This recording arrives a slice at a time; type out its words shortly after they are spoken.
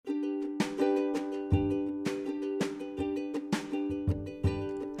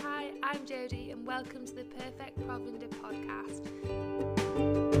welcome to the Perfect Provender podcast.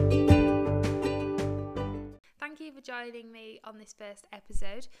 Thank you for joining me on this first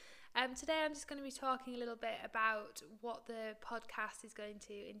episode. Today I'm just going to be talking a little bit about what the podcast is going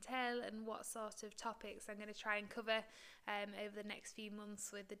to entail and what sort of topics I'm going to try and cover over the next few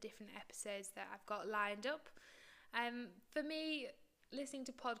months with the different episodes that I've got lined up. For me, listening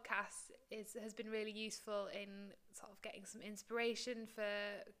to podcasts has been really useful in sort of getting some inspiration for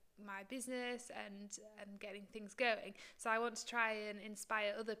my business and getting things going. So I want to try and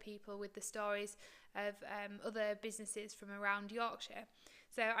inspire other people with the stories of other businesses from around Yorkshire.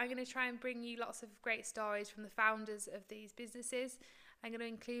 So I'm going to try and bring you lots of great stories from the founders of these businesses. I'm going to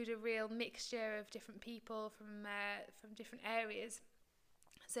include a real mixture of different people from different areas.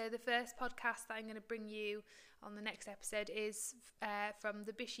 So the first podcast that I'm going to bring you on the next episode is from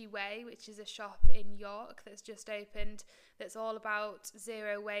the Bishy Way, which is a shop in York that's just opened, that's all about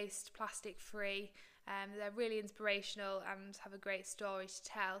zero waste, plastic free. They're really inspirational and have a great story to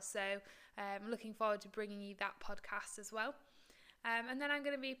tell. So I'm looking forward to bringing you that podcast as well. And then I'm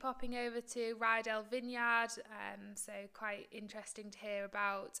going to be popping over to Rydell Vineyard, so quite interesting to hear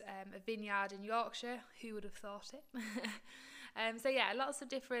about a vineyard in Yorkshire. Who would have thought it? So yeah, lots of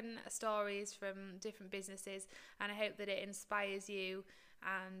different stories from different businesses, and I hope that it inspires you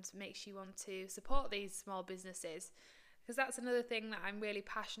and makes you want to support these small businesses, because that's another thing that I'm really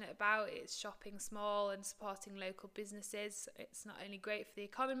passionate about. It's shopping small and supporting local businesses. It's not only great for the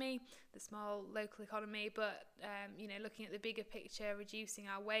economy, the small local economy, but looking at the bigger picture, reducing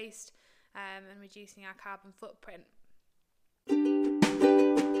our waste and reducing our carbon footprint.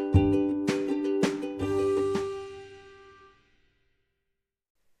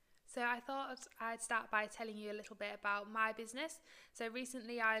 So I thought I'd start by telling you a little bit about my business. So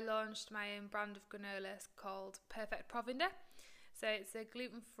recently I launched my own brand of granola called Perfect Provender. So it's a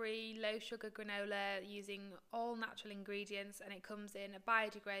gluten-free, low-sugar granola using all natural ingredients, and it comes in a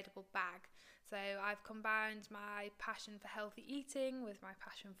biodegradable bag. So I've combined my passion for healthy eating with my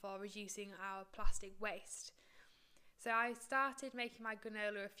passion for reducing our plastic waste. So I started making my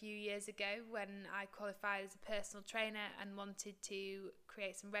granola a few years ago when I qualified as a personal trainer and wanted to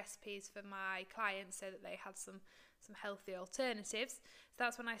create some recipes for my clients so that they had some healthy alternatives. So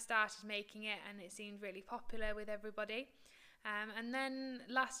that's when I started making it, and it seemed really popular with everybody. And then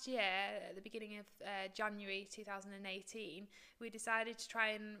last year, at the beginning of January 2018, we decided to try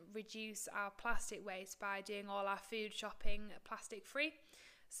and reduce our plastic waste by doing all our food shopping plastic free.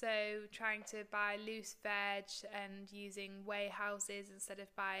 So trying to buy loose veg and using weigh houses instead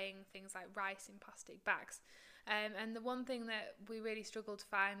of buying things like rice in plastic bags. And the one thing that we really struggled to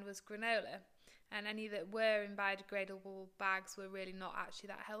find was granola, and any that were in biodegradable bags were really not actually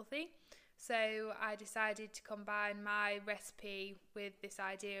that healthy. So I decided to combine my recipe with this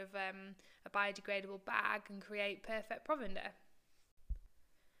idea of a biodegradable bag and create Perfect Provender.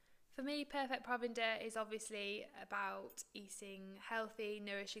 For me, Perfect Provender is obviously about eating healthy,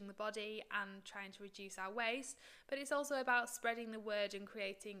 nourishing the body and trying to reduce our waste, but it's also about spreading the word and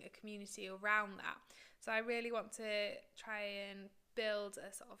creating a community around that. So I really want to try and build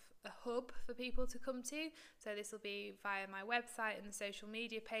a sort of a hub for people to come to. So this will be via my website and the social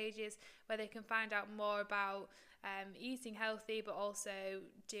media pages, where they can find out more about eating healthy, but also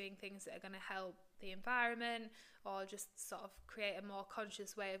doing things that are going to help the environment or just sort of create a more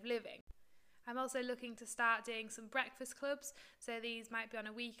conscious way of living. I'm also looking to start doing some breakfast clubs. So these might be on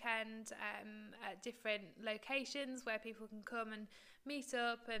a weekend at different locations where people can come and meet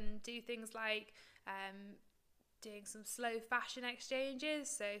up and do things like doing some slow fashion exchanges,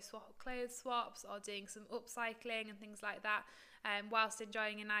 so clothes swaps, or doing some upcycling and things like that, whilst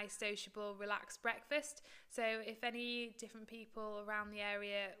enjoying a nice sociable, relaxed breakfast. So if any different people around the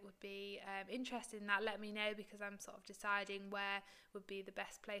area would be interested in that, let me know, because I'm sort of deciding where would be the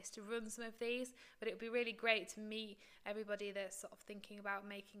best place to run some of these. But it would be really great to meet everybody that's sort of thinking about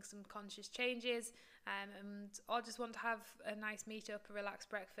making some conscious changes, or just want to have a nice meet up, a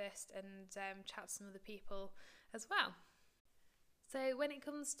relaxed breakfast, and chat to some other people as well. So when it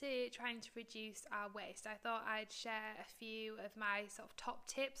comes to trying to reduce our waste, I thought I'd share a few of my sort of top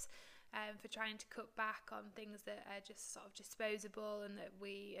tips for trying to cut back on things that are just sort of disposable and that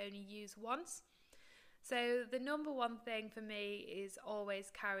we only use once. So the number one thing for me is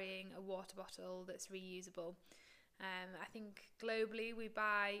always carrying a water bottle that's reusable. I think globally we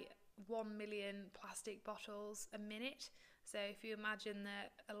buy 1 million plastic bottles a minute. So if you imagine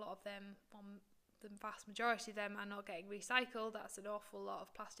that a lot of them, the vast majority of them, are not getting recycled, that's an awful lot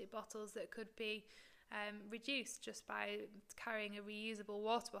of plastic bottles that could be reduced just by carrying a reusable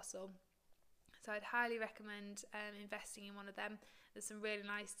water bottle. So I'd highly recommend investing in one of them There's some really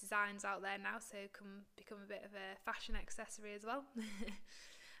nice designs out there now, so it can become a bit of a fashion accessory as well.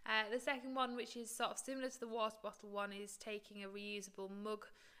 The second one, which is sort of similar to the water bottle one, is taking a reusable mug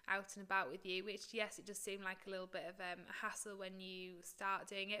out and about with you, which, yes, it does seem like a little bit of a hassle when you start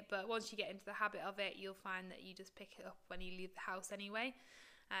doing it, but once you get into the habit of it, you'll find that you just pick it up when you leave the house anyway.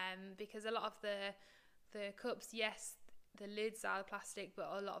 Because a lot of the cups, yes, the lids are plastic, but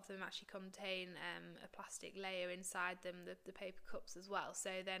a lot of them actually contain a plastic layer inside them, the paper cups as well, so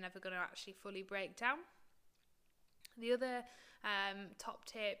they're never going to actually fully break down. The other top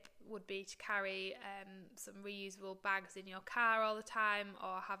tip would be to carry some reusable bags in your car all the time,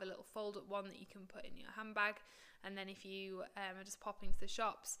 or have a little fold-up one that you can put in your handbag, and then if you are just popping to the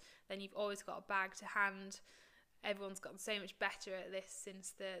shops, then you've always got a bag to hand. Everyone's gotten so much better at this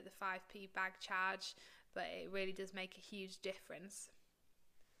since the 5p bag charge, but it really does make a huge difference.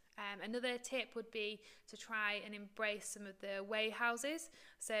 Another tip would be to try and embrace some of the weigh houses.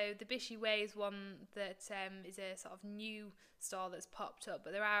 So the Bishey Way is one that is a sort of new store that's popped up,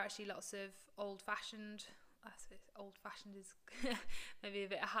 but there are actually lots of old-fashioned, I suppose old-fashioned is maybe a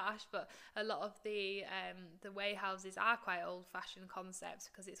bit harsh, but a lot of the weigh houses are quite old-fashioned concepts,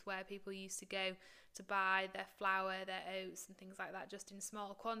 because it's where people used to go to buy their flour, their oats and things like that, just in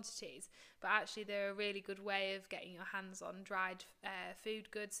small quantities. But actually they're a really good way of getting your hands on dried food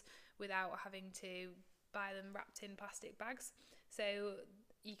goods without having to buy them wrapped in plastic bags. So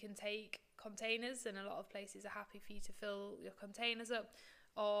you can take containers, and a lot of places are happy for you to fill your containers up,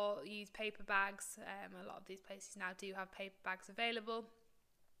 or use paper bags. A lot of these places now do have paper bags available,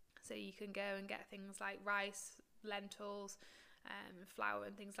 so you can go and get things like rice, lentils, flour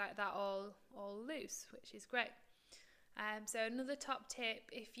and things like that all loose, which is great. So another top tip,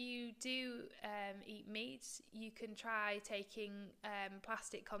 if you do eat meat, you can try taking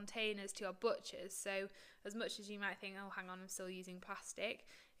plastic containers to your butchers. So as much as you might think, oh, hang on, I'm still using plastic,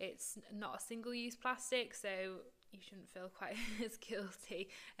 it's not a single-use plastic, so you shouldn't feel quite as guilty,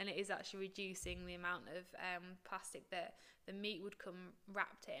 and it is actually reducing the amount of plastic that the meat would come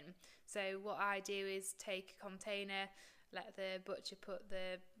wrapped in. So what I do is take a container, let the butcher put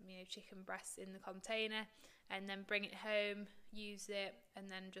the chicken breasts in the container, and then bring it home, use it,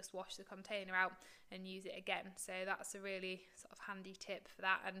 and then just wash the container out and use it again. So that's a really sort of handy tip for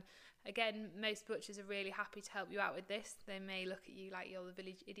that. And again, most butchers are really happy to help you out with this. They may look at you like you're the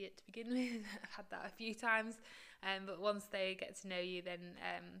village idiot to begin with. I've had that a few times, but once they get to know you, then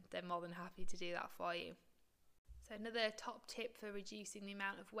they're more than happy to do that for you. So another top tip for reducing the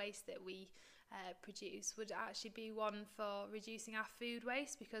amount of waste that we produce would actually be one for reducing our food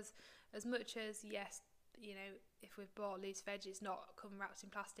waste, because as much as, yes, if we've bought loose veg, it's not come wrapped in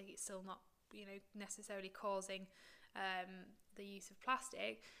plastic, it's still not necessarily causing the use of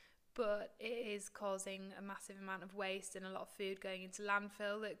plastic, but it is causing a massive amount of waste and a lot of food going into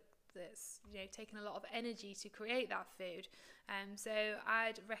landfill that's taking a lot of energy to create that food. So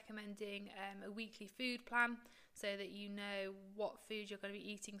I'd recommending a weekly food plan, so that you know what food you're going to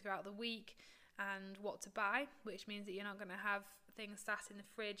be eating throughout the week and what to buy, which means that you're not going to have things sat in the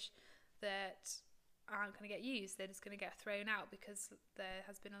fridge that aren't going to get used. They're just going to get thrown out, because there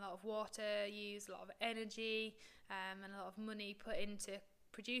has been a lot of water used, a lot of energy, and a lot of money put into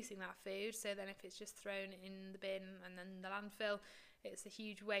producing that food. So then if it's just thrown in the bin and then the landfill, it's a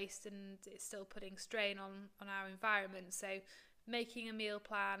huge waste, and it's still putting strain on our environment. So making a meal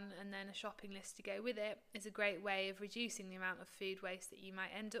plan and then a shopping list to go with it is a great way of reducing the amount of food waste that you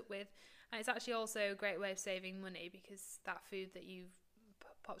might end up with. And it's actually also a great way of saving money, because that food that you've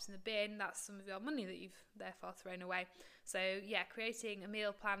pops in the bin, that's some of your money that you've therefore thrown away. So yeah, creating a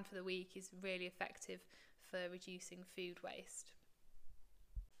meal plan for the week is really effective for reducing food waste.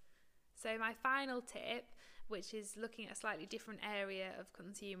 So my final tip, which is looking at a slightly different area of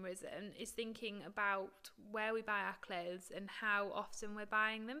consumerism, is thinking about where we buy our clothes and how often we're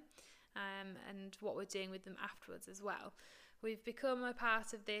buying them, and what we're doing with them afterwards as well. We've become a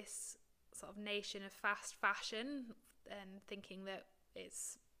part of this sort of nation of fast fashion, and thinking that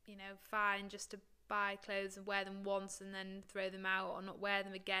it's fine just to buy clothes and wear them once and then throw them out or not wear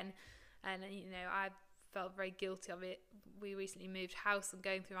them again. And I felt very guilty of it. We recently moved house, and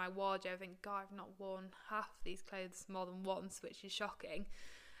going through my wardrobe, I think, God, I've not worn half these clothes more than once, which is shocking.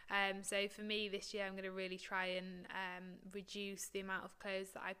 So for me this year, I'm going to really try and reduce the amount of clothes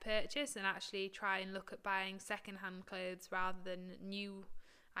that I purchase, and actually try and look at buying second-hand clothes rather than new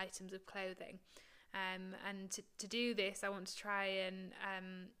items of clothing. And to do this, I want to try and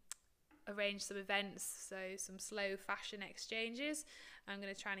arrange some events, so some slow fashion exchanges. I'm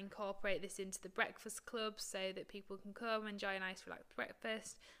going to try and incorporate this into the breakfast club, so that people can come, enjoy a nice relaxed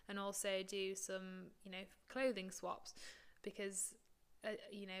breakfast, and also do some clothing swaps, because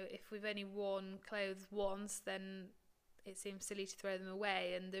if we've only worn clothes once, then it seems silly to throw them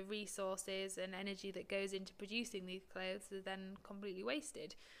away, and the resources and energy that goes into producing these clothes are then completely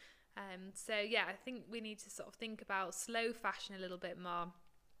wasted. I think we need to sort of think about slow fashion a little bit more,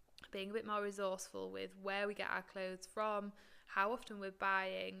 being a bit more resourceful with where we get our clothes from, how often we're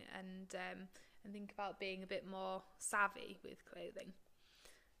buying, and think about being a bit more savvy with clothing.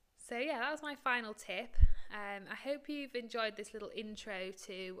 So that was my final tip. I hope you've enjoyed this little intro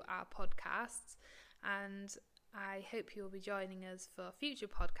to our podcasts, and I hope you'll be joining us for future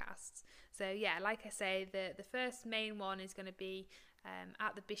podcasts. So like I say, the first main one is going to be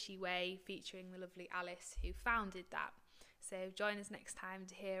at the Bishy Way, featuring the lovely Alice who founded that. So join us next time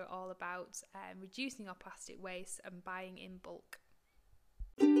to hear all about reducing our plastic waste and buying in bulk.